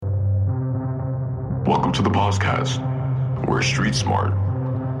Welcome to the podcast. We're street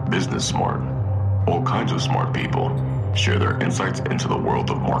smart, business smart, all kinds of smart people share their insights into the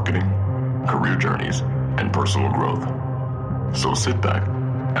world of marketing, career journeys, and personal growth. So sit back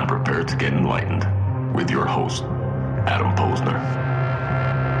and prepare to get enlightened with your host, Adam Posner.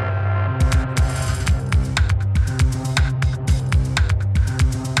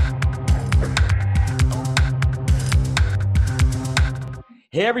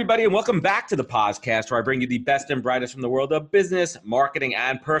 Hey, everybody, and welcome back to the podcast, where I bring you the best and brightest from the world of business, marketing,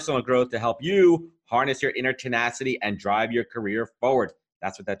 and personal growth to help you harness your inner tenacity and drive your career forward.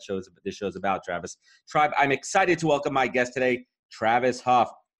 That's what this show's about, Travis. Tribe, I'm excited to welcome my guest today, Travis Huff.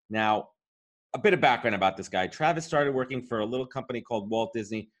 Now, a bit of background about this guy. Travis started working for a little company called Walt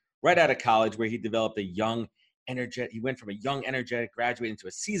Disney right out of college, where he developed he went from a young, energetic graduate into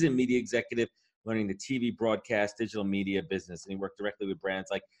a seasoned media executive, learning the TV broadcast, digital media business. And he worked directly with brands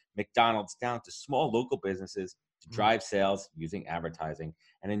like McDonald's down to small local businesses to drive sales using advertising.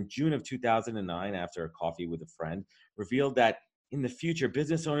 And in June of 2009, after a coffee with a friend, revealed that in the future,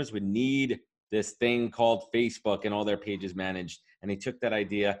 business owners would need this thing called Facebook and all their pages managed. And he took that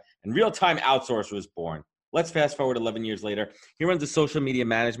idea, and Real-Time Outsource was born. Let's fast forward 11 years later. He runs a social media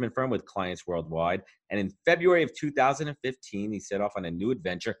management firm with clients worldwide. And in February of 2015, he set off on a new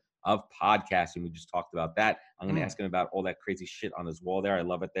adventure of podcasting. We just talked about that. I'm going to ask him about all that crazy shit on his wall there. I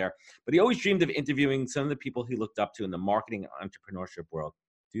love it there. But he always dreamed of interviewing some of the people he looked up to in the marketing entrepreneurship world.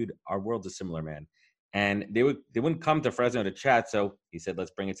 Dude, our world's a similar, man. And they wouldn't come to Fresno to chat. So he said, let's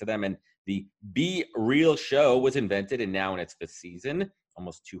bring it to them. And the Be Real show was invented, and now in its fifth season,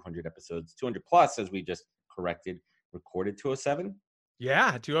 almost 200 episodes, 200 plus, as we just recorded 207.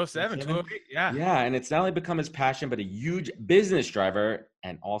 Yeah, 207, 208, yeah. Yeah, and it's not only become his passion, but a huge business driver,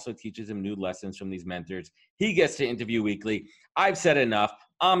 and also teaches him new lessons from these mentors he gets to interview weekly. I've said enough.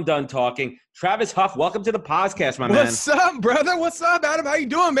 I'm done talking. Travis Huff, welcome to the podcast, my man. What's up, brother? What's up, Adam? How you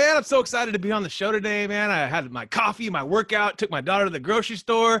doing, man? I'm so excited to be on the show today, man. I had my coffee, my workout, took my daughter to the grocery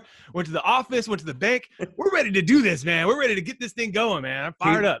store, went to the office, went to the bank. We're ready to do this, man. We're ready to get this thing going, man. I'm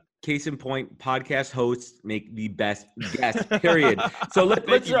fired up. Case in point, podcast hosts make the best guests, period. So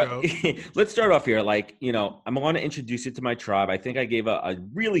let's start off here. Like, you know, I want to introduce you to my tribe. I think I gave a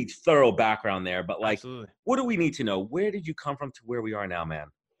really thorough background there, but like, Absolutely. What do we need to know? Where did you come from to where we are now, man?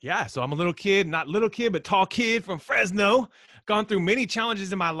 Yeah, so I'm a little kid, not little kid, but tall kid from Fresno. Gone through many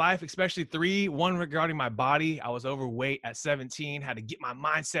challenges in my life, especially three. One regarding my body. I was overweight at 17, had to get my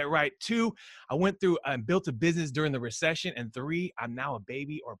mindset right. Two, I went through and built a business during the recession. And three, I'm now a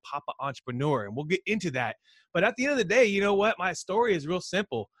baby or papa entrepreneur. And we'll get into that. But at the end of the day, you know what? My story is real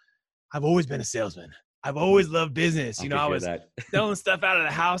simple. I've always been a salesman. I've always loved business. You know, I was selling stuff out of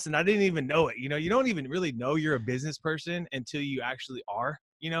the house and I didn't even know it. You know, you don't even really know you're a business person until you actually are.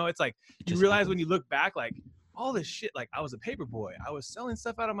 You know, it's like you realize when you look back, like all this shit, like I was a paper boy. I was selling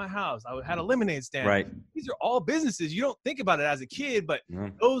stuff out of my house. I had a lemonade stand. Right. These are all businesses. You don't think about it as a kid, but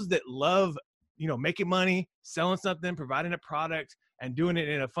those that love, you know, making money, selling something, providing a product and doing it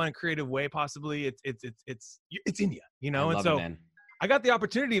in a fun, creative way, possibly it's in you, you know? And so I got the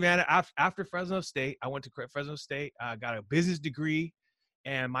opportunity, man, after Fresno State. I went to Fresno State, got a business degree.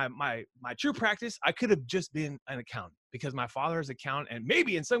 And my true practice, I could have just been an accountant because my father is an accountant, and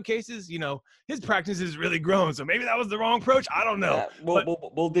maybe in some cases, you know, his practice has really grown. So maybe that was the wrong approach. I don't know. Yeah,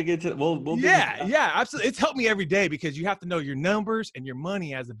 we'll dig into. Yeah, absolutely. It's helped me every day because you have to know your numbers and your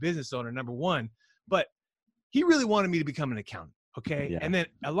money as a business owner, number one. But he really wanted me to become an accountant. Okay. Yeah. And then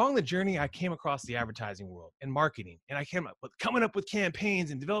along the journey, I came across the advertising world and marketing, and I came up with coming up with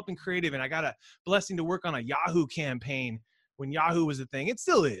campaigns and developing creative. And I got a blessing to work on a Yahoo campaign when Yahoo was a thing. It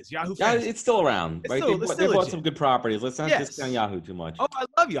still is. Yahoo. Yeah, it's still around, right? They bought some good properties. Let's not discount Yahoo too much. Oh, I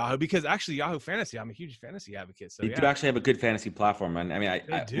love Yahoo because actually Yahoo Fantasy, I'm a huge fantasy advocate. So you do actually have a good fantasy platform, man. I mean,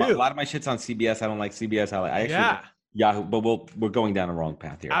 a lot of my shit's on CBS. I don't like CBS. I actually like Yahoo, but we're going down the wrong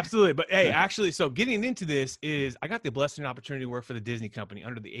path here. Absolutely. But hey, actually, so getting into this is I got the blessing and opportunity to work for the Disney company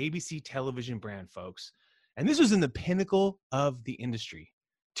under the ABC television brand, folks. And this was in the pinnacle of the industry.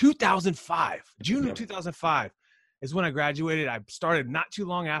 2005, June of 2005. Is when I graduated. I started not too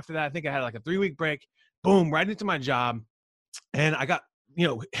long after that. I think I had like a 3-week break, boom, right into my job. And I got, you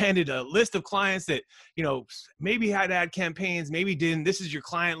know, handed a list of clients that, you know, maybe had ad campaigns, maybe didn't. This is your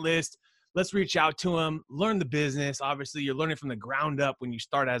client list. Let's reach out to them, learn the business. Obviously, you're learning from the ground up when you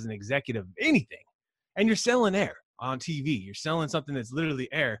start as an executive, anything. And you're selling air on TV. You're selling something that's literally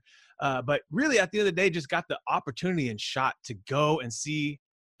air. But really, at the end of the day, just got the opportunity and shot to go and see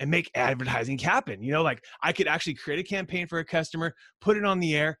and make advertising happen. You know, like I could actually create a campaign for a customer, put it on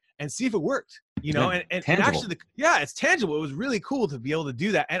the air and see if it worked, you know, and actually, it's tangible. It was really cool to be able to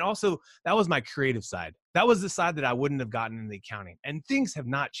do that. And also that was my creative side. That was the side that I wouldn't have gotten in the accounting, and things have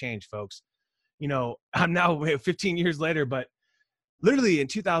not changed, folks. You know, I'm now 15 years later, but literally in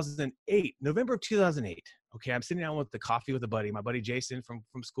 2008, November of 2008, okay, I'm sitting down with the coffee with a buddy, my buddy Jason from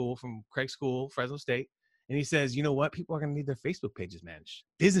school, from Craig's school, Fresno State. And he says, you know what? People are going to need their Facebook pages managed.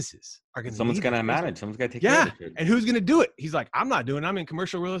 Businesses are going to Someone's going to manage. Someone's got to take care of it. And who's going to do it? He's like, I'm not doing it. I'm in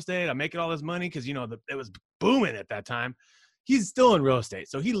commercial real estate. I'm making all this money because, you know, it was booming at that time. He's still in real estate.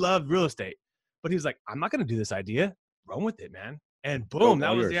 So he loved real estate. But he was like, I'm not going to do this idea. Run with it, man. And boom,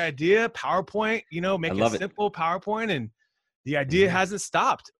 that was the idea. PowerPoint, you know, make it simple, PowerPoint. And the idea hasn't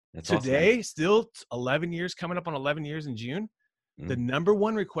stopped. That's today, awesome. Still 11 years, coming up on 11 years in June. The number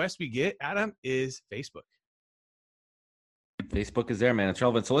one request we get, Adam, is Facebook. Facebook is there, man. It's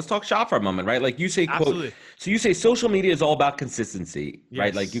relevant. So let's talk shop for a moment, right? Like you say, Absolutely. quote, so you say social media is all about consistency,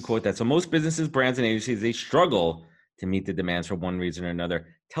 right? Like you quote that. So most businesses, brands, and agencies, they struggle to meet the demands for one reason or another.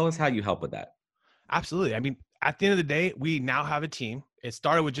 Tell us how you help with that. Absolutely. I mean, at the end of the day, we now have a team. It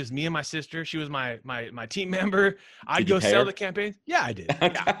started with just me and my sister. She was my team member. I'd go sell the campaigns. Yeah, I did.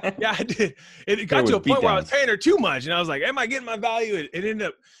 Yeah, I did. It got to a point where I was paying her too much. And I was like, am I getting my value? It ended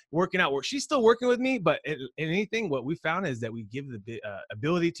up working out. She's still working with me, but in anything, what we found is that we give the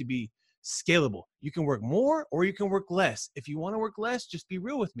ability to be scalable. You can work more or you can work less. If you want to work less, just be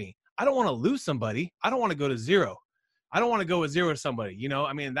real with me. I don't want to lose somebody. I don't want to go to zero. I don't want to go with zero to somebody, you know.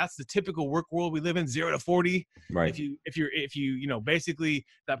 I mean, that's the typical work world we live in, 0 to 40. Right. If you know, basically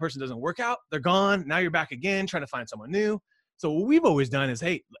that person doesn't work out, they're gone. Now you're back again, trying to find someone new. So what we've always done is,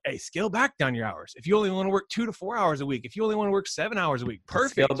 hey, scale back down your hours. If you only want to work 2 to 4 hours a week, if you only want to work 7 hours a week,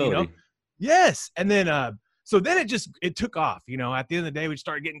 perfect. You know? Yes. And then, so then it took off, you know. At the end of the day, we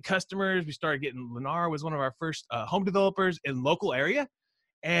started getting customers. We started getting, Lennar was one of our first home developers in local area.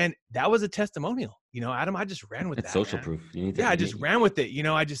 And that was a testimonial, you know, Adam. I just ran with that. Social proof. I just ran with it. You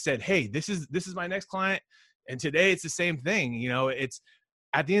know, I just said, hey, this is my next client. And today it's the same thing. You know, it's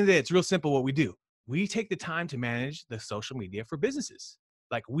at the end of the day, it's real simple what we do. We take the time to manage the social media for businesses.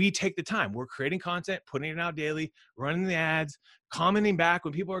 Like we take the time. We're creating content, putting it out daily, running the ads, commenting back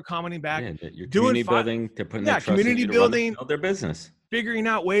when people are commenting back. Yeah, your community building, they're putting their trust community building, build their business. Figuring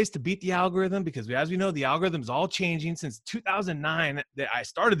out ways to beat the algorithm, because as we know, the algorithm's all changing since 2009 that I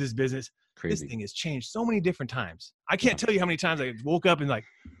started this business. Crazy. This thing has changed so many different times. I can't tell you how many times I woke up and like,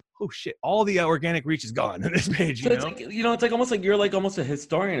 oh shit, all the organic reach is gone on this page. So it's like almost like you're like almost a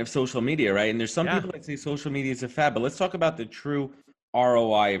historian of social media, right? And there's some people that say social media is a fad, but let's talk about the true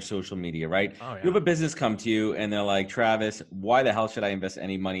ROI of social media, right? Oh, yeah. You have a business come to you and they're like, Travis, why the hell should I invest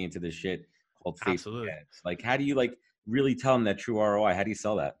any money into this shit called Facebook ads? Like, how do you really tell them that true ROI? How do you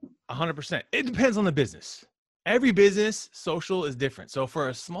sell that? 100%. It depends on the business. Every business, social is different. So for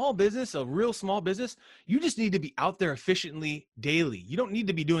a small business, a real small business, you just need to be out there efficiently daily. You don't need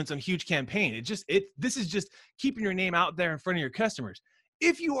to be doing some huge campaign. This is just keeping your name out there in front of your customers.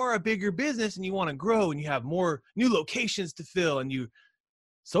 If you are a bigger business and you want to grow and you have more new locations to fill and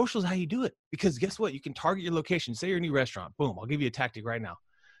social is how you do it. Because guess what? You can target your location. Say you're a new restaurant. Boom. I'll give you a tactic right now.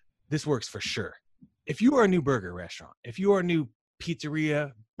 This works for sure. If you are a new burger restaurant, if you are a new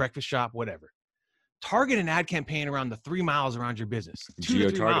pizzeria, breakfast shop, whatever, target an ad campaign around the 3 miles around your business. 2 to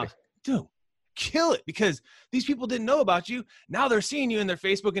 3 miles. Dude, kill it, because these people didn't know about you. Now they're seeing you in their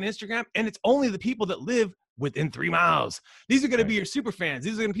Facebook and Instagram, and it's only the people that live within 3 miles. These are going to be your super fans.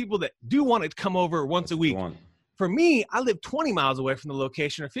 These are going to be people that do want to come over once a week. For me, I live 20 miles away from the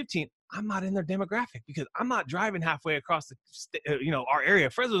location, or 15. I'm not in their demographic because I'm not driving halfway across our area.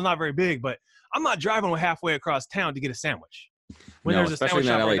 Fresno's not very big, but I'm not driving halfway across town to get a sandwich. Especially in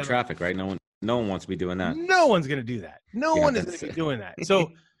that LA traffic, right? No one wants to be doing that. No one's going to do that. No one is going to be doing that.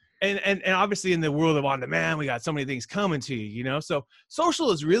 So, and obviously in the world of on-demand, we got so many things coming to you, you know? So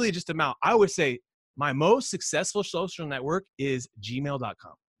social is really just about, I would say my most successful social network is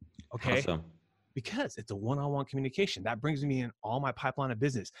gmail.com. Okay. Awesome. Because it's a one-on-one communication. That brings me in all my pipeline of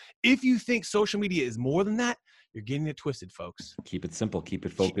business. If you think social media is more than that, you're getting it twisted, folks. Keep it simple. Keep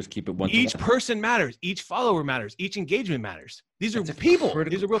it focused. Keep it one. Each person matters. Each follower matters. Each engagement matters. These are people.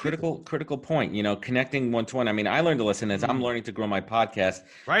 These are real critical point. You know, connecting one to one. I mean, I learned a lesson as I'm learning to grow my podcast.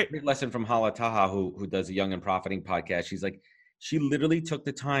 Right. Great lesson from Hala Taha, who does a Young and Profiting podcast. She's like, she literally took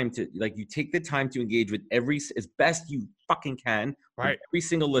the time to, you take the time to engage with as best you fucking can. Right. Every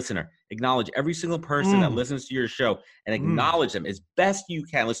single listener. Acknowledge every single person that listens to your show and acknowledge them as best you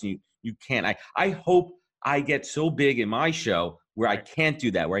can. Listen, you can. I hope I get so big in my show where I can't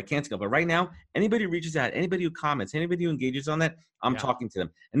do that, where I can't scale. But right now, anybody who reaches out, anybody who comments, anybody who engages on that, I'm talking to them.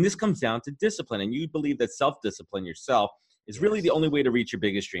 And this comes down to discipline. And you believe that self-discipline yourself is really the only way to reach your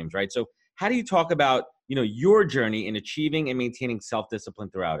biggest dreams, right? So how do you talk about, your journey in achieving and maintaining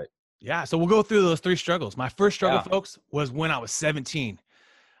self-discipline throughout it? Yeah. So we'll go through those 3 struggles. My first struggle, folks, was when I was 17.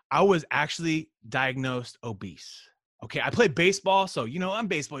 I was actually diagnosed obese. Okay, I played baseball, so I'm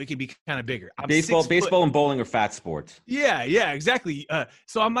baseball. You can be kind of bigger. Baseball and bowling are fat sports. Yeah, exactly.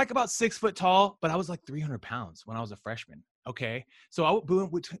 So I'm like about 6 foot tall, but I was like 300 pounds when I was a freshman. Okay, so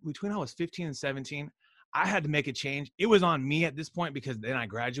between I was 15 and 17, I had to make a change. It was on me at this point because then I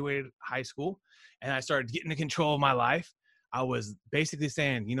graduated high school and I started getting in control of my life. I was basically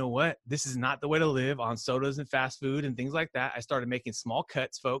saying, you know what? This is not the way to live on sodas and fast food and things like that. I started making small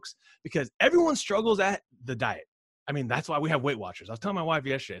cuts, folks, because everyone struggles at the diet. I mean, that's why we have Weight Watchers. I was telling my wife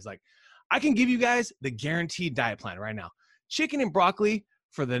yesterday, it's like, I can give you guys the guaranteed diet plan right now. Chicken and broccoli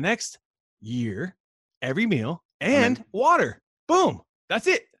for the next year, every meal, and water. Boom. That's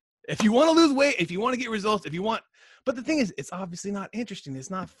it. If you want to lose weight, if you want to get results, but the thing is, it's obviously not interesting. It's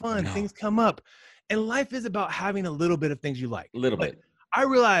not fun. No. Things come up. And life is about having a little bit of things you like. A little bit. I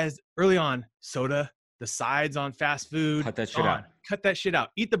realized early on, soda, the sides on fast food. Cut that shit out. Cut that shit out.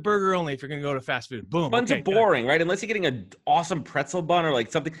 Eat the burger only if you're going to go to fast food. Boom. Buns are boring, right? Unless you're getting an awesome pretzel bun or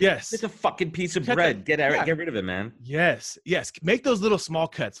like something. Yes. It's a fucking piece of bread. Get rid of it, man. Yes. Make those little small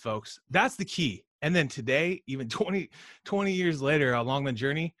cuts, folks. That's the key. And then today, even 20 years later along the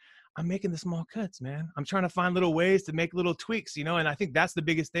journey, I'm making the small cuts, man. I'm trying to find little ways to make little tweaks, and I think that's the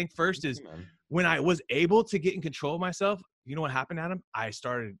biggest thing first is when I was able to get in control of myself, you know what happened, Adam? I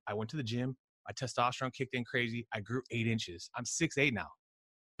went to the gym. My testosterone kicked in crazy. I grew 8 inches. I'm 6'8" now.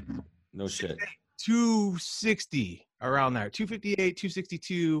 No shit. 260 around there, 258,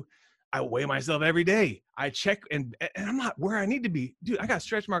 262. I weigh myself every day. I check and I'm not where I need to be. Dude, I got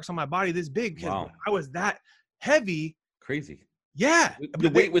stretch marks on my body this big because I was that heavy. Crazy. Yeah.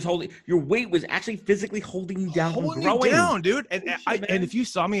 Your weight was actually physically holding you down. Holding you down, dude. And if you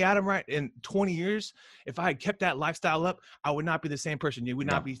saw me, Adam, right, in 20 years, if I had kept that lifestyle up, I would not be the same person. You would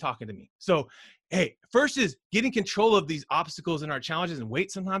not be talking to me. So, hey, first is getting control of these obstacles and our challenges, and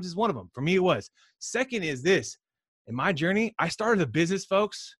weight sometimes is one of them. For me, it was. Second is this. In my journey, I started a business,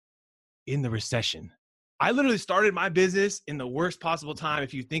 folks, in the recession. I literally started my business in the worst possible time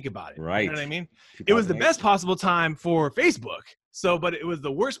if you think about it. Right. You know what I mean? It was the best possible time for Facebook. But it was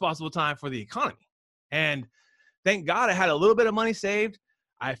the worst possible time for the economy. And thank God I had a little bit of money saved.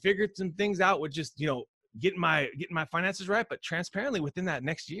 I figured some things out with just, getting my finances right. But transparently within that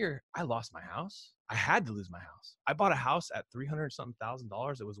next year, I lost my house. I had to lose my house. I bought a house at $300-something thousand.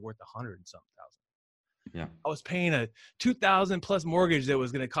 It was worth $100-something thousand. Yeah. I was paying a $2,000 plus mortgage that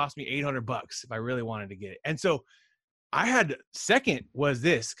was going to cost me $800 if I really wanted to get it. And so second was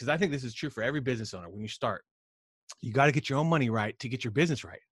this, because I think this is true for every business owner. When you start, you got to get your own money right to get your business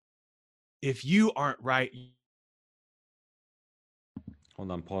right. If you aren't right.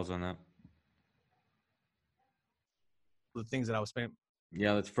 Hold on, pause on that. The things that I was spending.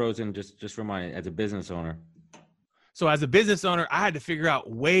 Yeah, that's frozen. Just remind me, as a business owner. So as a business owner, I had to figure out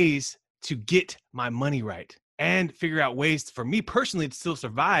ways to get my money right and figure out ways for me personally to still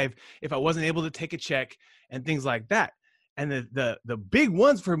survive if I wasn't able to take a check and things like that. And the big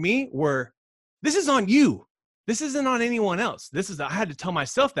ones for me were, this is on you. This isn't on anyone else. I had to tell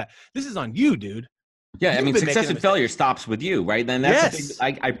myself that this is on you, dude. Yeah, I mean, success and failure stops with you, right? Then that's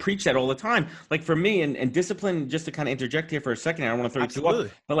I preach that all the time. Like for me, and discipline, just to kind of interject here for a second, I don't want to throw you too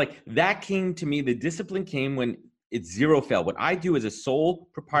off, but like that came to me, the discipline came when it's zero fail. What I do as a sole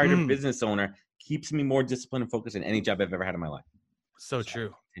proprietor business owner keeps me more disciplined and focused than any job I've ever had in my life. So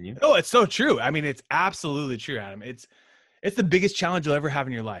true. Oh, it's so true. I mean, it's absolutely true, Adam. It's the biggest challenge you'll ever have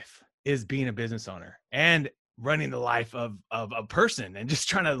in your life is being a business owner and running the life of a person and just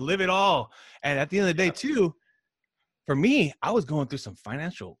trying to live it all. And at the end of the day too, for me, I was going through some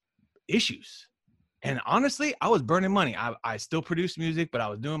financial issues. And honestly, I was burning money. I still produced music, but I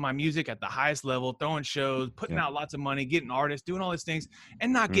was doing my music at the highest level, throwing shows, putting out lots of money, getting artists, doing all these things,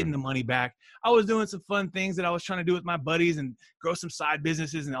 and not getting the money back. I was doing some fun things that I was trying to do with my buddies and grow some side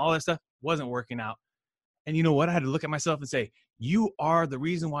businesses and all that stuff. Wasn't working out. And you know what? I had to look at myself and say, you are the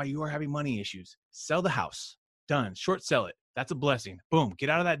reason why you are having money issues. Sell the house. Done. Short sell it. That's a blessing. Boom. Get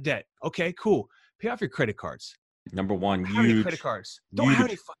out of that debt. Okay, cool. Pay off your credit cards. Number one, How many credit cards? Don't have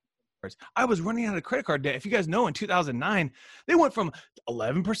any fucking cards. I was running out of credit card debt. If you guys know, in 2009, they went from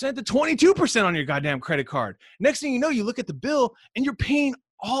 11% to 22% on your goddamn credit card. Next thing you know, you look at the bill and you're paying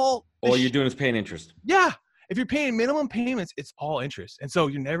all you're doing is paying interest. Yeah. If you're paying minimum payments, it's all interest. And so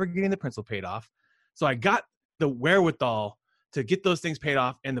you're never getting the principal paid off. So I got the wherewithal to get those things paid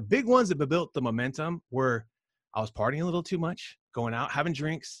off. And the big ones that built the momentum were I was partying a little too much, going out, having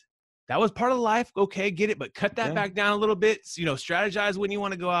drinks. That was part of life. Okay, get it, but cut that back down a little bit. You know, strategize when you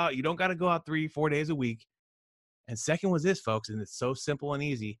want to go out. You don't got to go out 3-4 days a week. And second was this, folks, and it's so simple and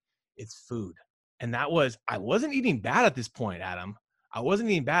easy. It's food. And that was, I wasn't eating bad at this point, Adam. I wasn't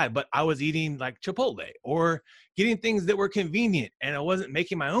eating bad, but I was eating like Chipotle or getting things that were convenient. And I wasn't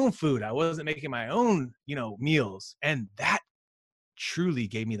making my own food. I wasn't making my own, you know, meals. And that truly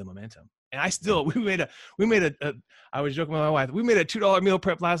gave me the momentum. And I still, I was joking with my wife, we made a $2 meal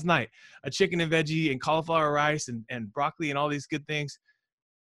prep last night, a chicken and veggie and cauliflower rice and broccoli and all these good things.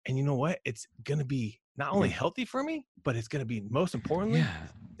 And you know what? It's going to be not only healthy for me, but it's going to be, most importantly,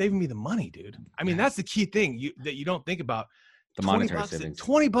 saving me the money, dude. I mean, that's the key thing that you don't think about. The monetary savings.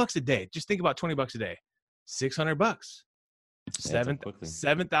 $20 a day. Just think about $20 a day. $600.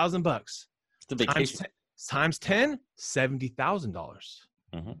 $7,000. It's a vacation. Times 10, $70,000.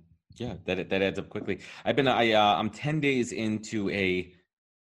 Mm-hmm. Yeah, that adds up quickly. I'm 10 days into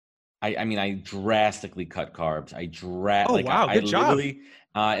I drastically cut carbs. Good job.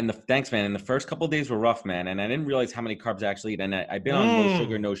 Thanks, man. And the first couple of days were rough, man. And I didn't realize how many carbs I actually eat. And I've been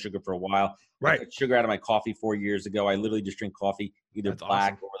on no sugar for a while. Right. I cut sugar out of my coffee 4 years ago. I literally just drink coffee, either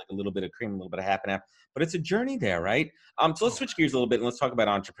black or like a little bit of cream, a little bit of half and half. But it's a journey there, right? So let's switch gears a little bit and let's talk about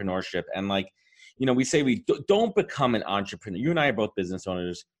entrepreneurship. And we say we don't become an entrepreneur. You and I are both business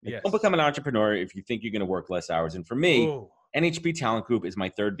owners. Yes. Don't become an entrepreneur if you think you're going to work less hours. And for me, NHP Talent Group is my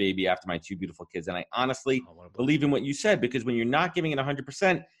third baby after my two beautiful kids. And I honestly believe in what you said, because when you're not giving it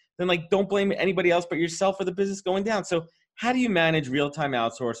 100%, then don't blame anybody else but yourself for the business going down. So how do you manage real-time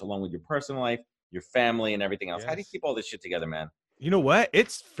outsource along with your personal life, your family, and everything else? Yes. How do you keep all this shit together, man? You know what?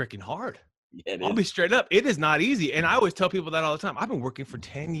 It's freaking hard. Yeah, I'll be straight up. It is not easy. And I always tell people that all the time. I've been working for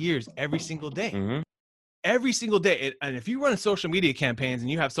 10 years every single day. Mm-hmm. Every single day. And if you run social media campaigns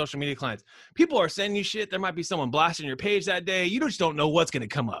and you have social media clients, people are sending you shit. There might be someone blasting your page that day. You just don't know what's going to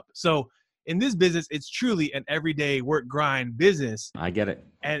come up. So in this business, it's truly an everyday work grind business. I get it.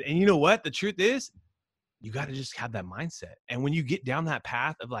 And you know what? The truth is, you got to just have that mindset. And when you get down that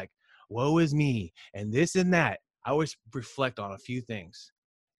path of woe is me and this and that, I always reflect on a few things.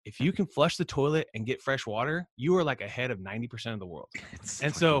 If you can flush the toilet and get fresh water, you are ahead of 90% of the world.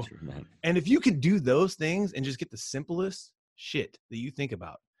 And so, and if you can do those things and just get the simplest shit that you think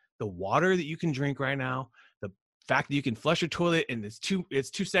about, the water that you can drink right now, the fact that you can flush your toilet and it's 2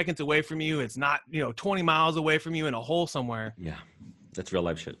 seconds away from you. It's not, 20 miles away from you in a hole somewhere. Yeah. That's real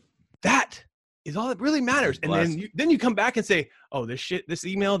life shit. That is all that really matters. And then you come back and say, oh, this shit, this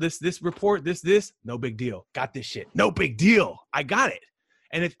email, this report, this, no big deal. Got this shit. No big deal. I got it.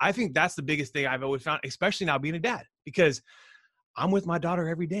 And I think that's the biggest thing I've always found, especially now being a dad, because I'm with my daughter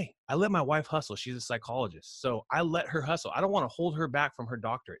every day. I let my wife hustle. She's a psychologist. So I let her hustle. I don't want to hold her back from her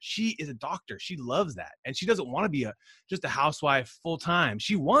doctorate. She is a doctor. She loves that. And she doesn't want to be just a housewife full time.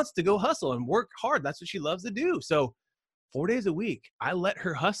 She wants to go hustle and work hard. That's what she loves to do. So 4 days a week, I let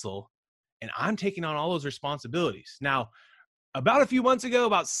her hustle and I'm taking on all those responsibilities. Now, about 4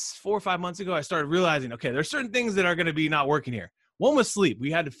 or 5 months ago, I started realizing, okay, there's certain things that are going to be not working here. One was sleep.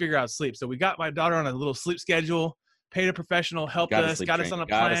 We had to figure out sleep. So we got my daughter on a little sleep schedule, paid a professional, helped us, got us on a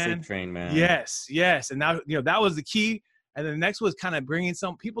plan. Got a sleep train, man. Yes. And now, that was the key. And then the next was kind of bringing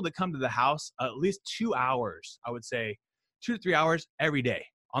some people to come to the house at least 2 hours, I would say 2 to 3 hours every day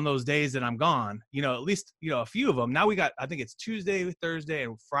on those days that I'm gone, at least, a few of them. Now we got, I think it's Tuesday, Thursday,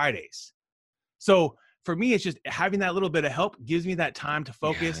 and Fridays. So for me, it's just having that little bit of help gives me that time to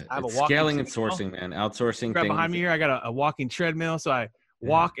focus. Yeah, I have a walking scaling and sourcing, man. Outsourcing. Right behind me here, I got a walking treadmill, so I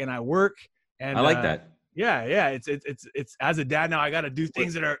walk and I work. And I like that. Yeah. It's as a dad now, I got to do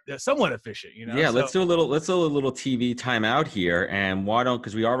things that are somewhat efficient. Yeah, so, let's do a little TV time out here, and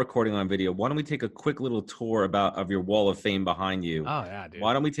because we are recording on video, why don't we take a quick little tour of your wall of fame behind you? Oh yeah, dude.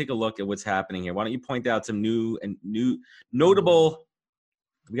 Why don't we take a look at what's happening here? Why don't you point out some new notable?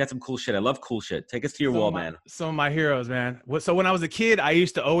 We got some cool shit. I love cool shit. Take us to your wall, man. Some of my heroes, man. So when I was a kid, I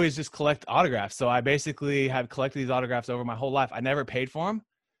used to always just collect autographs. So I basically have collected these autographs over my whole life. I never paid for them.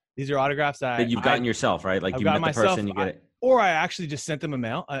 These are autographs that you've gotten yourself, right? Like you met the person, you get it. Or I actually just sent them in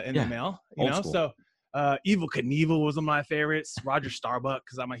the mail, School. So Evel Knievel was one of my favorites. Roger Starbuck,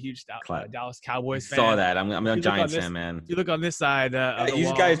 because I'm a huge Dallas Cowboys fan. Saw that. I'm a Giants fan, man. If you look on this side of the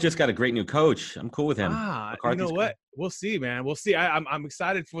wall, guys just got a great new coach. I'm cool with him. You know what? We'll see, man. We'll see. I'm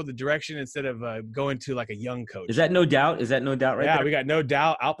excited for the direction instead of going to a young coach. Is that No Doubt? Right there? Yeah, we got No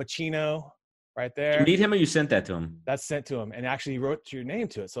Doubt. Al Pacino right there. Did you meet him or you sent that to him? That's sent to him, and actually wrote your name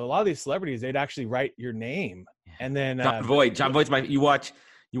to it. So a lot of these celebrities, they'd actually write your name. And then John Voight's you watch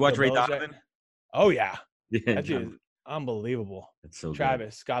Ray Donovan? Oh yeah. Yeah, Unbelievable. It's so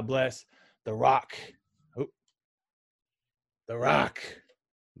Travis, God bless. The Rock. Oh, The Rock.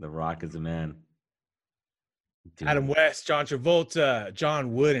 good. The Rock is a man. Dude. Adam West, John Travolta,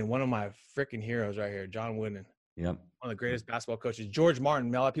 John Wooden, one of my freaking heroes right here. John Wooden. Yep. One of the greatest basketball coaches. George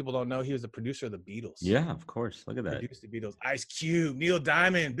Martin. A lot of people don't know he was the producer of the Beatles. Yeah, of course. Look at that. Produced the Beatles. Ice Cube, Neil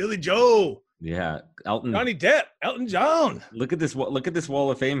Diamond, Billy Joel. Yeah, Elton. Johnny Depp, Elton John. Look at this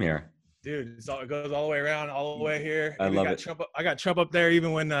wall of fame here. Dude, it goes all the way around, all the way here. I love it. Trump, I got Trump up there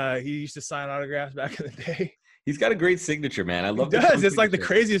even when he used to sign autographs back in the day. He's got a great signature, man. I love it. He does. It's signature. like the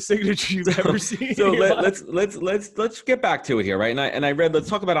craziest signature you've ever seen. So let's get back to it here, right? And I read, let's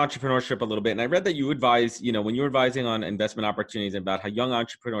talk about entrepreneurship a little bit. And I read that you advise, when you're advising on investment opportunities, about how young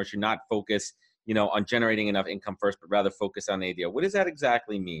entrepreneurs should not focus, on generating enough income first, but rather focus on the idea. What does that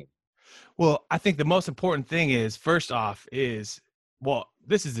exactly mean? Well, I think the most important thing is, first off, this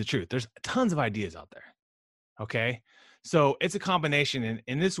is the truth. There's tons of ideas out there. Okay. So it's a combination.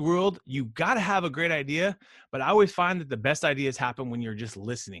 In this world, you got to have a great idea, but I always find that the best ideas happen when you're just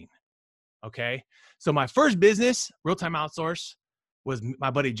listening. Okay. So my first business, Real-Time Outsource, was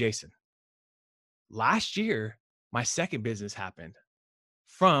my buddy Jason. Last year, my second business happened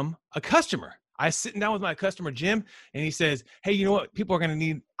from a customer. I was sitting down with my customer, Jim, and he says, hey, you know what people are going to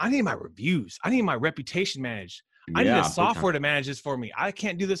need? I need my reviews. I need my reputation managed. I need a software to manage this for me. I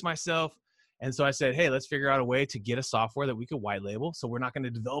can't do this myself. And so I said, hey, let's figure out a way to get a software that we could white label. So we're not going to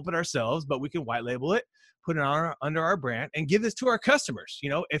develop it ourselves, but we can white label it, put it under our brand, and give this to our customers,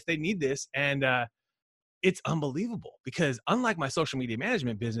 if they need this. And it's unbelievable because unlike my social media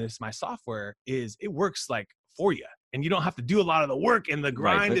management business, my software it works like for you. And you don't have to do a lot of the work and the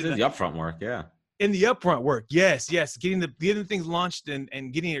grind. Right, this is the upfront work, yeah. In the upfront work, yes. Getting things launched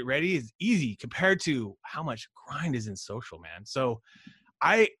and getting it ready is easy compared to how much grind is in social, man. So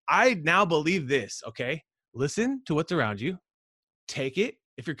I now believe this, okay? Listen to what's around you. Take it.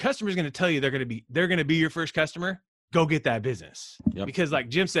 If your customer is going to tell you they're going to be your first customer, go get that business. Yep. Because like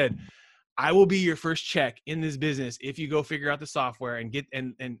Jim said, I will be your first check in this business if you go figure out the software and get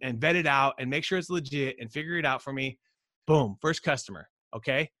and vet it out and make sure it's legit and figure it out for me. Boom, first customer,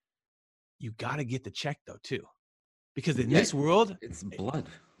 okay? You got to get the check though too. Because in this world, it's blood.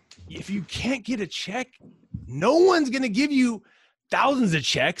 If you can't get a check, no one's going to give you thousands of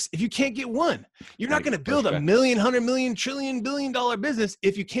checks if you can't get one. You're not going to build $1 million, $100 million, trillion, $1 billion business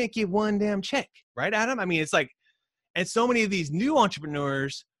if you can't get one damn check. Right, Adam? I mean, it's like, and so many of these new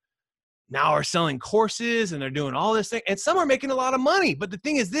entrepreneurs now are selling courses and they're doing all this thing. And some are making a lot of money. But the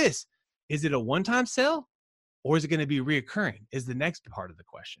thing is this, is it a one-time sale or is it going to be reoccurring? Is the next part of the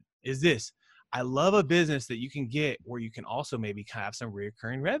question. Is this, I love a business that you can get where you can also maybe have some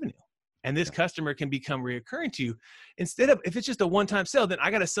reoccurring revenue. And this customer can become reoccurring to you. Instead of, if it's just a one-time sale, then I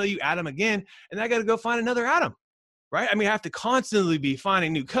got to sell you Adam again, and I got to go find another Adam, right? I mean, I have to constantly be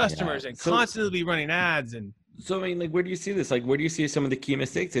finding new customers and constantly be running ads. And so, I mean, like, where do you see this? Like, where do you see some of the key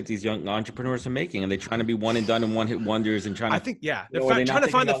mistakes that these young entrepreneurs are making? And they're trying to be one and done and one-hit wonders and trying to, I think, they're trying to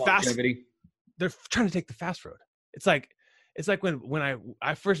find the fast, they're trying to take the fast road. It's like when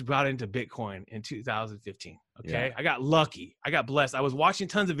I first got into Bitcoin in 2015. Okay. Yeah. I got lucky. I got blessed. I was watching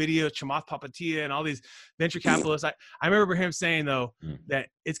tons of videos, Chamath Palihapitiya and all these venture capitalists. I remember him saying though, that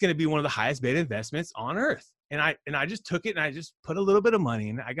it's going to be one of the highest beta investments on earth. And I just took it and I just put a little bit of money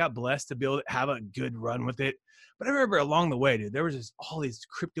in. I got blessed to be able to have a good run with it. But I remember along the way, dude, there was just all these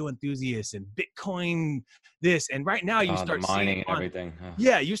crypto enthusiasts and Bitcoin this. And right now you start mining seeing and everything.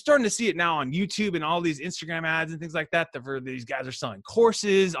 Yeah, you're starting to see it now on YouTube and all these Instagram ads and things like that. These guys are selling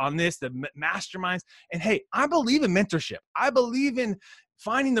courses on this, the masterminds. And hey, I believe in mentorship. I believe in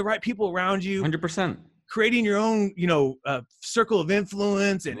finding the right people around you. 100%. Creating your own, circle of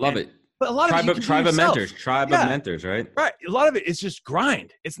influence. And love it. But a lot of tribe of mentors, right? Right. A lot of it is just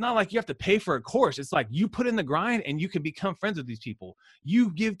grind. It's not like you have to pay for a course. It's like you put in the grind and you can become friends with these people.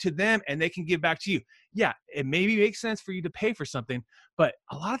 You give to them and they can give back to you. Yeah, it maybe makes sense for you to pay for something, but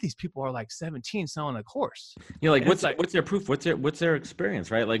a lot of these people are like 17 selling a course. Yeah, like what's their proof? What's their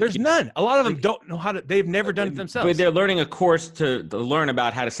experience, right? Like there's none. A lot of them don't know how to. They've never done it themselves. But they're learning a course to learn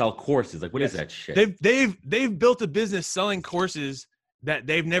about how to sell courses. Like what is that shit? They've built a business selling courses that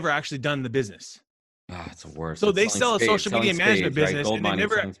they've never actually done the business. Oh, it's worse. So they sell a social media management business, right?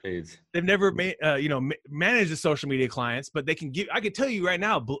 And they've never made, managed the social media clients, but they can give. I can tell you right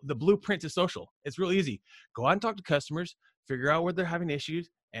now, the blueprint to social. It's real easy. Go out and talk to customers, figure out where they're having issues,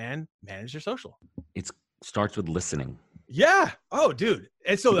 and manage their social. It starts with listening. Yeah. Oh, dude.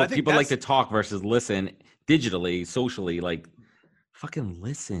 And so I think people like to talk versus listen digitally, socially. Like fucking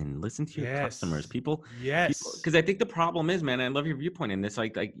listen to your customers. People, Yes. because I think the problem is, man, I love your viewpoint in this.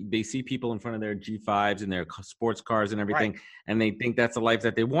 Like they see people in front of their G5s and their sports cars and everything, and they think that's the life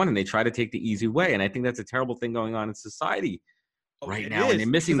that they want, and they try to take the easy way. And I think that's a terrible thing going on in society right now. And they're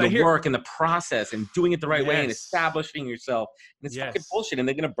missing the work and the process and doing it the right way and establishing yourself. And it's fucking bullshit. And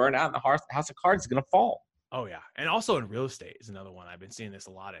they're going to burn out, and the house of cards is going to fall. Oh, yeah. And also in real estate is another one I've been seeing this a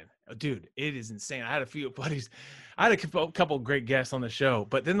lot in. Dude, it is insane. I had a few buddies. I had a couple great guests on the show,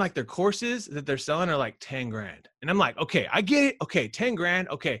 but then like their courses that they're selling are like 10 grand. And I'm like, okay, I get it. Okay, 10 grand.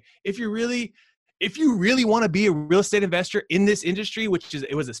 Okay. If you really want to be a real estate investor in this industry,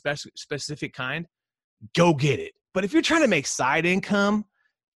 it was a specific kind, go get it. But if you're trying to make side income,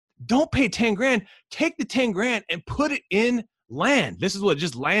 don't pay 10 grand. Take the 10 grand and put it in land. This is what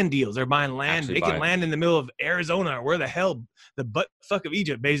just land deals. They're buying land. They can land in the middle of Arizona or where the hell, the butt fuck of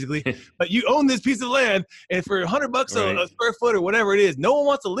Egypt, basically. But you own this piece of land, and for $100 a square foot or whatever it is, no one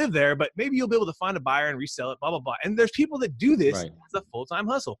wants to live there, but maybe you'll be able to find a buyer and resell it, blah, blah, blah. And there's people that do this as a full-time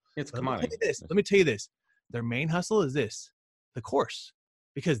hustle. It's commodity. Let me tell you this. Their main hustle is this, the course,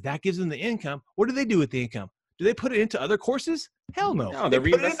 because that gives them the income. What do they do with the income? Do they put it into other courses? Hell no. No, they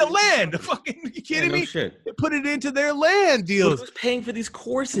put it into land. Fucking, you kidding me? Shit. They put it into their land deals. Who's paying for these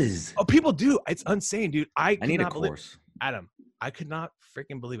courses? Oh, people do. It's insane, dude. I need a course. Adam, I could not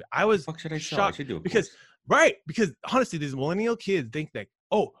freaking believe it. I was shocked I should do it because honestly, these millennial kids think that,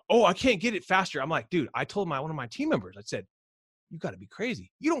 oh, I can't get it faster. I'm like, dude, I told one of my team members, I said, you got to be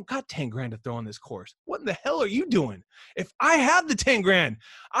crazy. You don't got 10 grand to throw in this course. What in the hell are you doing? If I have the 10 grand,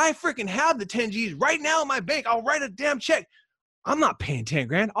 I freaking have the 10 G's right now in my bank. I'll write a damn check. I'm not paying 10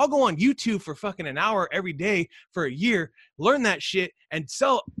 grand. I'll go on YouTube for fucking an hour every day for a year, learn that shit and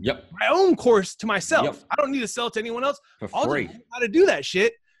sell my own course to myself. I don't need to sell it to anyone else. For free. I'll just know how to do that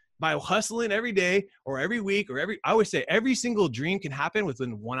shit by hustling every day or every week or I always say every single dream can happen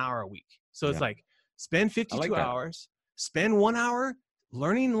within 1 hour a week. So it's like spend 52 hours. Spend 1 hour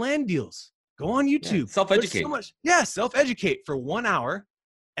learning land deals. Go on YouTube. Self-educate. Self-educate for 1 hour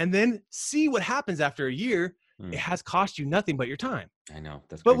and then see what happens after a year. It has cost you nothing but your time. I know.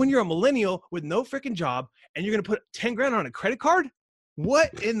 But when you're a millennial with no freaking job and you're going to put 10 grand on a credit card,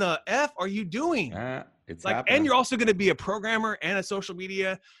 what in the F are you doing? It's like, happening. And you're also going to be a programmer and a social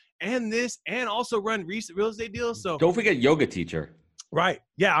media and this and also run real estate deals. So don't forget yoga teacher. Right.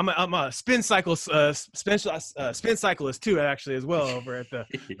 Yeah, I'm a spin cyclist too, actually, as well, over at the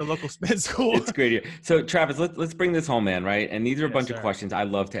local spin school. It's great here. So, Travis, let's bring this home, man. Right, and these are a bunch of questions I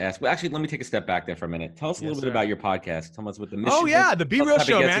love to ask. Well, actually, let me take a step back there for a minute. Tell us a little bit about your podcast. Tell us what the mission. Oh yeah, the Be Real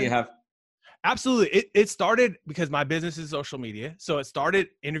Show, man. You have. Absolutely. It started because my business is social media, so it started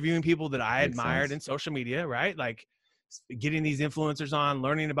interviewing people that I admired in social media. Right, like getting these influencers on,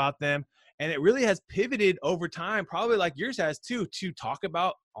 learning about them. And it really has pivoted over time, probably like yours has too, to talk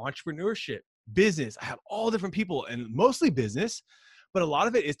about entrepreneurship, business. I have all different people and mostly business, but a lot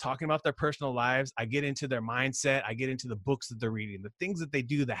of it is talking about their personal lives. I get into their mindset. I get into the books that they're reading, the things that they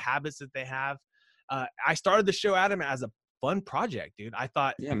do, the habits that they have. I started the show, Adam, as a fun project, dude. I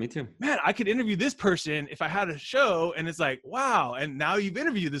thought, yeah, me too. Man, I could interview this person if I had a show. And it's like, wow. And now you've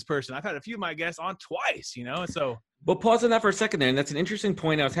interviewed this person. I've had a few of my guests on twice, and so. Well, pause on that for a second there. And that's an interesting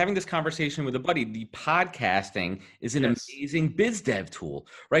point. I was having this conversation with a buddy. The podcasting is an amazing biz dev tool,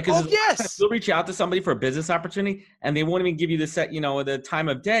 right? Because you'll reach out to somebody for a business opportunity and they won't even give you the time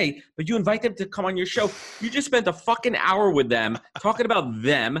of day, but you invite them to come on your show. You just spent a fucking hour with them, talking about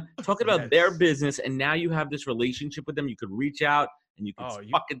their business. And now you have this relationship with them. You could reach out and you can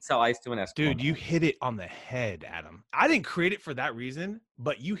fucking sell ice to an Eskimo. Dude, you hit it on the head, Adam. I didn't create it for that reason,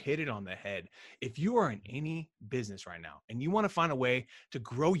 but you hit it on the head. If you are in any business right now and you want to find a way to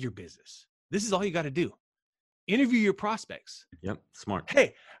grow your business, this is all you got to do. Interview your prospects. Yep, smart.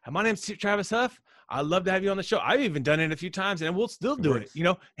 Hey, my name's Travis Huff. I'd love to have you on the show. I've even done it a few times and we'll still do it.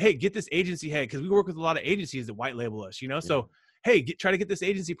 Hey, get this agency head, because we work with a lot of agencies that white label us, So, hey, try to get this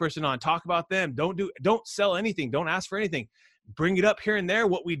agency person on. Talk about them. Don't sell anything. Don't ask for anything. Bring it up here and there,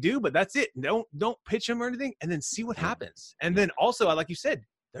 what we do, but that's it. Don't pitch them or anything, and then see what happens. And then also, like you said,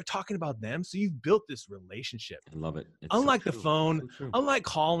 they're talking about them, so you've built this relationship. I love it. It's unlike the phone, unlike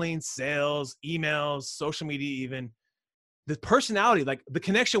calling, sales, emails, social media, even the personality, like the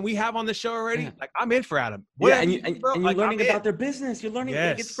connection we have on the show already. Like I'm in for Adam. And you're learning about their business. You're learning.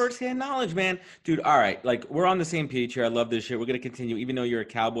 It's firsthand knowledge, man. Dude, all right. Like we're on the same page here. I love this shit. We're gonna continue, even though you're a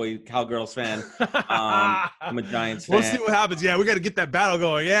Cowgirls fan. I'm a Giants fan. We'll see what happens. Yeah, we got to get that battle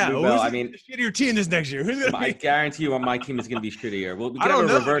going. Yeah. Well, I mean, shittier team this next year. I guarantee you, my team is gonna be shittier. We got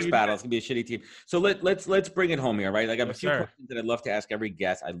a reverse battle. It's gonna be a shitty team. So let's bring it home here, right? Like I have a few questions that I'd love to ask every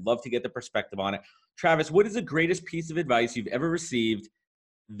guest. I'd love to get the perspective on it. Travis, what is the greatest piece of advice you've you've ever received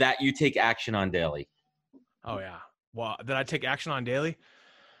that you take action on daily? Oh yeah. Well, that I take action on daily?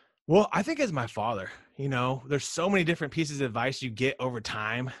 Well, I think as my father, there's so many different pieces of advice you get over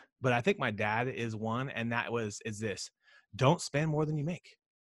time, but I think my dad is one. And is this: don't spend more than you make.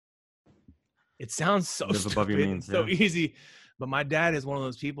 It sounds so Live above your stupid, means, so yeah. easy, but my dad is one of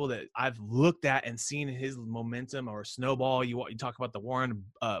those people that I've looked at and seen his momentum or snowball. You talk about the Warren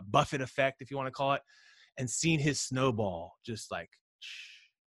Buffett effect, if you want to call it, and seen his snowball just like,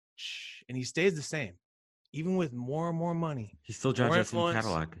 and he stays the same, even with more and more money, He still drives more that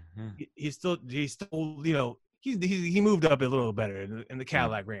same influence. Cadillac. Yeah. He's still, he moved up a little better in the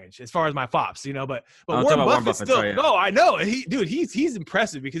Cadillac range as far as my fops, but I'm talking Warren about Warren Buffett Buffett, still, sorry, yeah. no, I know. He's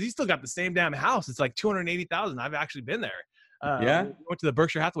impressive because he's still got the same damn house. It's like 280,000. I've actually been there. Yeah? We went to the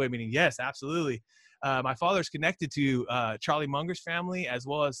Berkshire Hathaway meeting. Yes, absolutely. My father's connected to Charlie Munger's family, as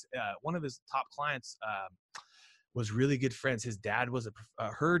well as one of his top clients was really good friends. His dad was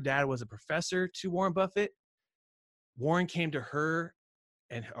her dad was a professor to Warren Buffett. Warren came to her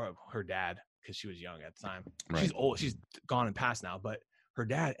and her dad, because she was young at the time. Right. She's old. She's gone and passed now, but her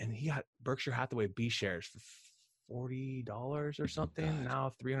dad, and he got Berkshire Hathaway B shares for $40 or something.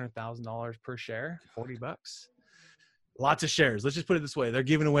 Now $300,000 per share, $40. Lots of shares. Let's just put it this way. They're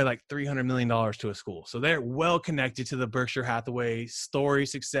giving away like $300 million to a school. So they're well connected to the Berkshire Hathaway story,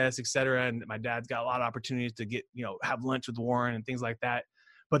 success, et cetera. And my dad's got a lot of opportunities to get, have lunch with Warren and things like that.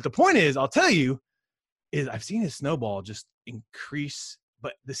 But the point is, I'll tell you, is I've seen his snowball just increase,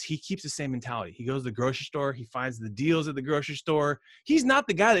 but he keeps the same mentality. He goes to the grocery store. He finds the deals at the grocery store. He's not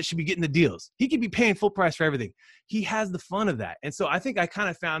the guy that should be getting the deals. He could be paying full price for everything. He has the fun of that. And so I think I kind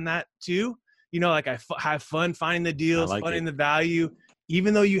of found that too. Like I have fun finding the deals, finding the value.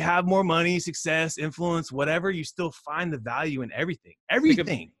 Even though you have more money, success, influence, whatever, you still find the value in everything.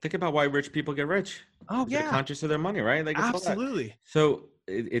 Everything. Think about why rich people get rich. Oh, yeah. They're conscious of their money, right? Like, absolutely. So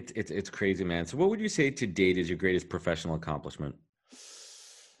it's crazy, man. So what would you say to date is your greatest professional accomplishment?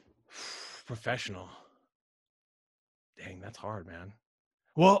 Professional. Dang, that's hard, man.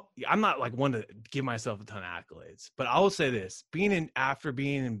 Well, I'm not like one to give myself a ton of accolades, but I will say this: after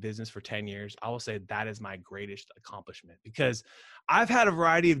being in business for 10 years, I will say that is my greatest accomplishment, because I've had a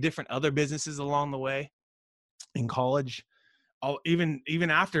variety of different other businesses along the way. In college, even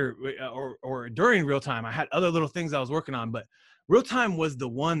after or during Real Time, I had other little things I was working on, but Real Time was the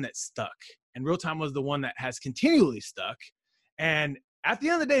one that stuck, and Real Time was the one that has continually stuck. And at the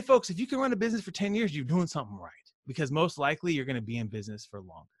end of the day, folks, if you can run a business for 10 years, you're doing something right, because most likely you're going to be in business for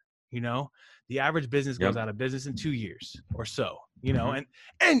longer. The average business goes out of business in 2 years or so,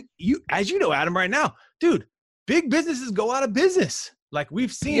 and you, as you know, Adam, right now, dude, big businesses go out of business. Like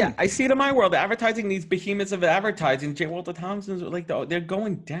we've seen. Yeah, I see it in my world. Advertising, these behemoths of advertising, J. Walter Thompson's, like they're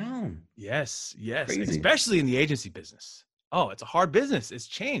going down. Yes. Crazy. Especially in the agency business. Oh, it's a hard business. It's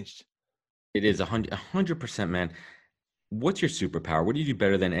changed. It is 100%, man. What's your superpower? What do you do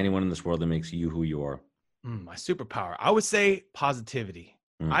better than anyone in this world that makes you who you are? My superpower, I would say positivity.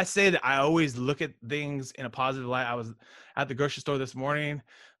 I say that I always look at things in a positive light. I was at the grocery store this morning.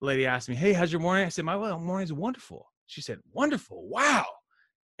 The lady asked me, "Hey, how's your morning?" I said, "My morning's wonderful." She said, "Wonderful. Wow."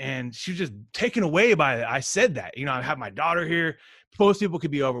 And she was just taken away by it. I said that, I have my daughter here. Most people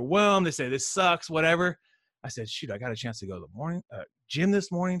could be overwhelmed. They say this sucks, whatever. I said, shoot, I got a chance to go to the morning gym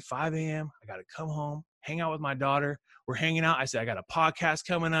this morning, 5 a.m. I got to come home, hang out with my daughter. We're hanging out. I said, I got a podcast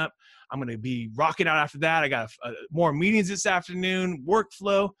coming up. I'm going to be rocking out after that. I got more meetings this afternoon,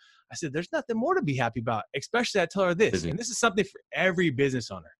 workflow. I said, there's nothing more to be happy about, especially I tell her this, and this is something for every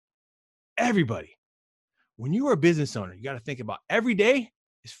business owner, everybody. When you are a business owner, you got to think about every day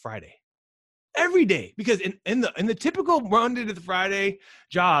is Friday. Every day, because in the typical Monday to the Friday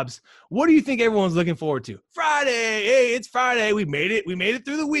jobs, what do you think everyone's looking forward to? Friday. Hey, it's Friday. We made it. We made it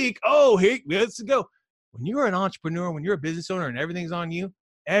through the week. Oh, hey, let's go. When you're an entrepreneur, when you're a business owner and everything's on you,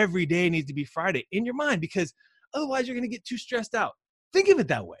 every day needs to be Friday in your mind, because otherwise you're going to get too stressed out. Think of it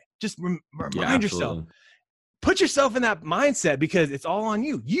that way. Just remind yourself. Put yourself in that mindset, because it's all on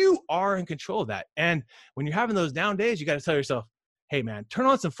you. You are in control of that. And when you're having those down days, you got to tell yourself, hey, man, turn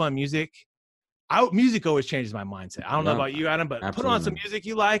on some fun music. Music always changes my mindset. I don't know about you, Adam, but put on some music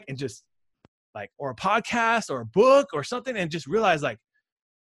you like, and just or a podcast or a book or something, and just realize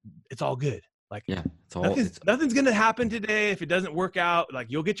it's all good. Nothing's going to happen today. If it doesn't work out,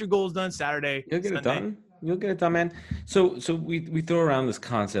 you'll get your goals done Saturday. You'll get it done. You'll get it done, man. So we throw around this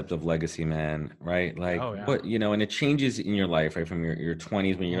concept of legacy, man, right? What, and it changes in your life, right? From your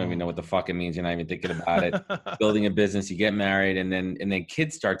 20s, when you don't even know what the fuck it means. You're not even thinking about it. Building a business, you get married, and then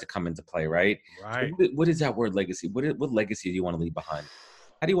kids start to come into play, right? Right. So what is that word, legacy? What legacy do you want to leave behind?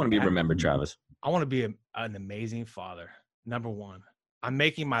 How do you want to be remembered, Travis? I want to be an amazing father. number one, I'm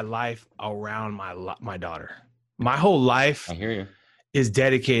making my life around my daughter. My whole life I hear you. is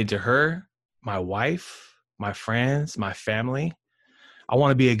dedicated to her, my wife, my friends, my family. I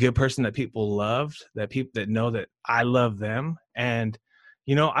want to be a good person that people loved, that people that know that I love them. And,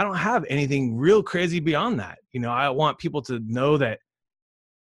 you know, I don't have anything real crazy beyond that. You know, I want people to know that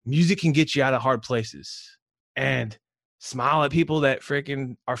music can get you out of hard places, and smile at people that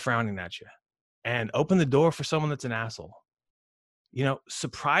freaking are frowning at you, and open the door for someone that's an asshole. You know,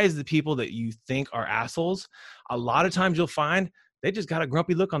 surprise the people that you think are assholes. A lot of times you'll find they just got a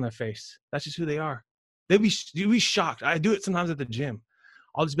grumpy look on their face. That's just who they are. You'll be shocked. I do it sometimes at the gym.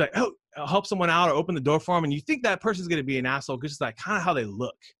 I'll just be like, oh, I'll help someone out or open the door for them. And you think that person's going to be an asshole because it's like kind of how they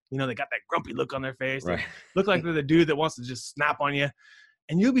look. You know, they got that grumpy look on their face. Right. They look like they're the dude that wants to just snap on you.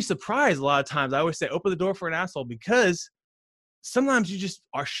 And you'll be surprised a lot of times. I always say, open the door for an asshole, because sometimes you just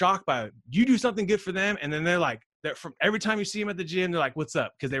are shocked by it. You do something good for them, and then they're from every time you see them at the gym, they're like, what's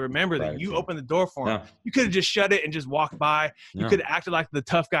up? Because they remember that you opened the door for them. Yeah. You could have just shut it and just walked by. You Yeah. could have acted like the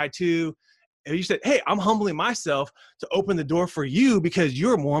tough guy too. And you said, hey, I'm humbling myself to open the door for you because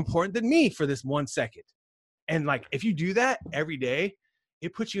you're more important than me for this 1 second. And like, if you do that every day,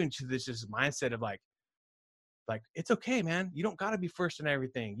 it puts you into this just mindset of like, it's okay, man. You don't got to be first in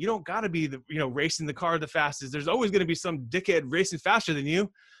everything. You don't got to be racing the car the fastest. There's always going to be some dickhead racing faster than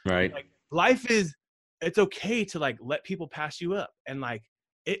you. Right. Like, it's okay to like let people pass you up, and like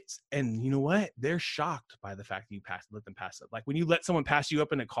and you know what? They're shocked by the fact that you let them pass up. Like when you let someone pass you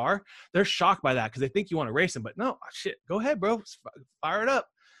up in a car, they're shocked by that because they think you want to race them. But no, shit, go ahead, bro. Fire it up.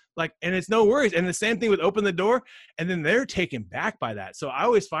 Like, and it's no worries. And the same thing with open the door, and then they're taken back by that. So I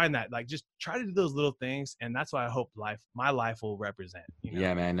always find that, like, just try to do those little things, and that's what I hope my life will represent. You know?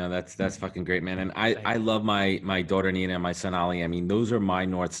 Yeah, man. No, that's fucking great, man. And I love my daughter Nina and my son Ali. I mean, those are my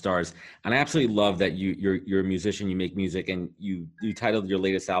North Stars. And I absolutely love that you're a musician, you make music, and you titled your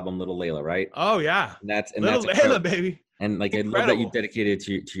latest album Little Layla, right? Oh yeah. And that's Little Layla, baby. And like, incredible. I love that you dedicated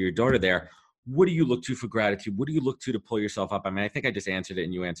to your daughter there. What do you look to for gratitude? What do you look to pull yourself up? I mean, I think I just answered it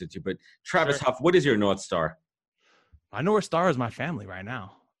and you answered too, but Travis Huff, what is your North Star? My North Star is my family right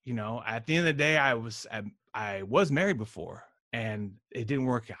now. You know, at the end of the day, I was married before, and it didn't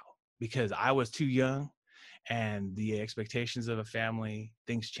work out because I was too young, and the expectations of a family,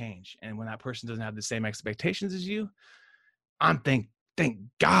 things change. And when that person doesn't have the same expectations as you, thank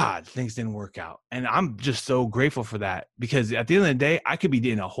God things didn't work out. And I'm just so grateful for that, because at the end of the day, I could be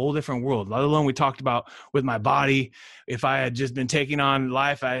in a whole different world, let alone we talked about with my body. If I had just been taking on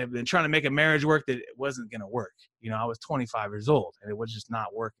life, I had been trying to make a marriage work that it wasn't going to work. You know, I was 25 years old and it was just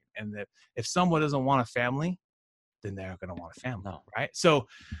not working. And if someone doesn't want a family, then they're going to want a family. No. Right. So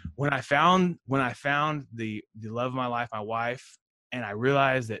when I found the love of my life, my wife, and I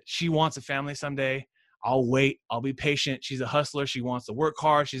realized that she wants a family someday, I'll wait. I'll be patient. She's a hustler. She wants to work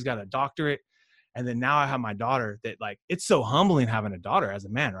hard. She's got a doctorate. And then now I have my daughter that, like, it's so humbling having a daughter as a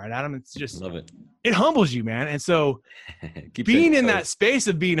man, right, Adam? It's just, love it. It humbles you, man. And so being in that space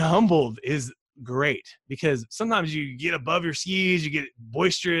of being humbled is great, because sometimes you get above your skis, you get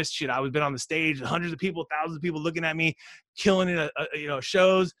boisterous. Shit, I've been on the stage, hundreds of people, thousands of people looking at me, killing it,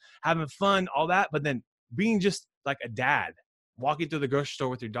 shows, having fun, all that. But then being just like a dad, walking through the grocery store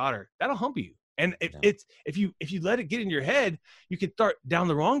with your daughter, that'll humble you. And if you let it get in your head, you can start down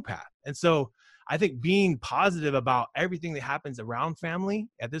the wrong path. And so I think being positive about everything that happens around family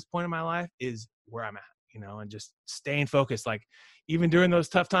at this point in my life is where I'm at, and just staying focused. Like, even during those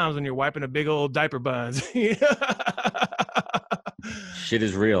tough times when you're wiping a big old diaper buns. Shit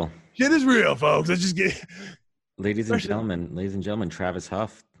is real. Shit is real, folks. Let's just get. Ladies and gentlemen, Travis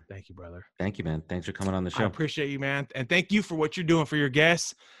Huff. Thank you, brother. Thank you, man. Thanks for coming on the show. I appreciate you, man. And thank you for what you're doing for your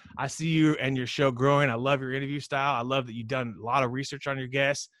guests. I see you and your show growing. I love your interview style. I love that you've done a lot of research on your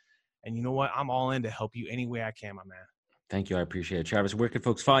guests. And you know what? I'm all in to help you any way I can, my man. Thank you. I appreciate it. Travis, where can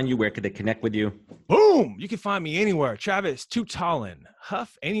folks find you? Where can they connect with you? Boom! You can find me anywhere. Travis Tutalin.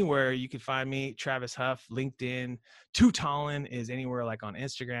 Huff, anywhere you can find me. Travis Huff, LinkedIn. Tutalin is anywhere, like on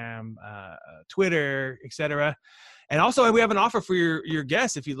Instagram, Twitter, etc. And also, we have an offer for your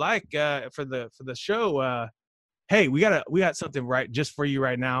guests if you'd like for the show. Hey, we got something right just for you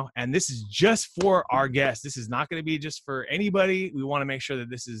right now, and this is just for our guests. This is not going to be just for anybody. We want to make sure that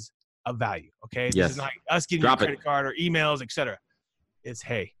this is of value. Okay, yes. This is not us getting your credit card or emails, etc. It's,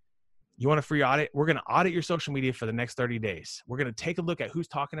 hey, you want a free audit? We're going to audit your social media for the next 30 days. We're going to take a look at who's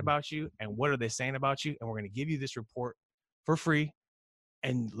talking about you and what are they saying about you, and we're going to give you this report for free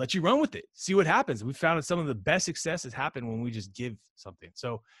and let you run with it. See what happens. We found that some of the best successes happen when we just give something.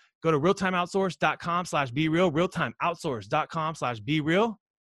 So go to realtimeoutsource.com/BeReal, realtimeoutsource.com/BeReal.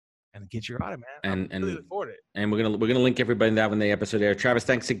 and get your audit, man. I really look forward to it. And we're gonna link everybody in that when the episode airs. Travis,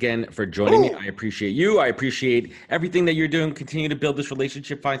 thanks again for joining me. I appreciate you. I appreciate everything that you're doing. Continue to build this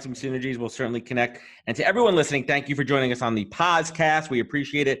relationship, find some synergies. We'll certainly connect. And to everyone listening, thank you for joining us on the podcast. We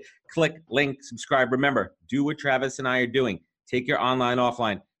appreciate it. Click, link, subscribe. Remember, do what Travis and I are doing. Take your online,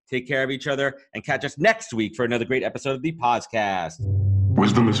 offline. Take care of each other, and catch us next week for another great episode of the podcast.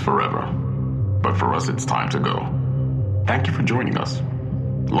 Wisdom is forever, but for us, it's time to go. Thank you for joining us.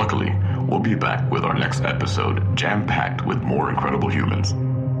 Luckily, we'll be back with our next episode jam-packed with more incredible humans.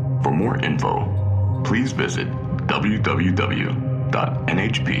 For more info, please visit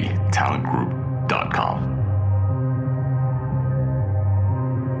www.nhptalentgroup.com.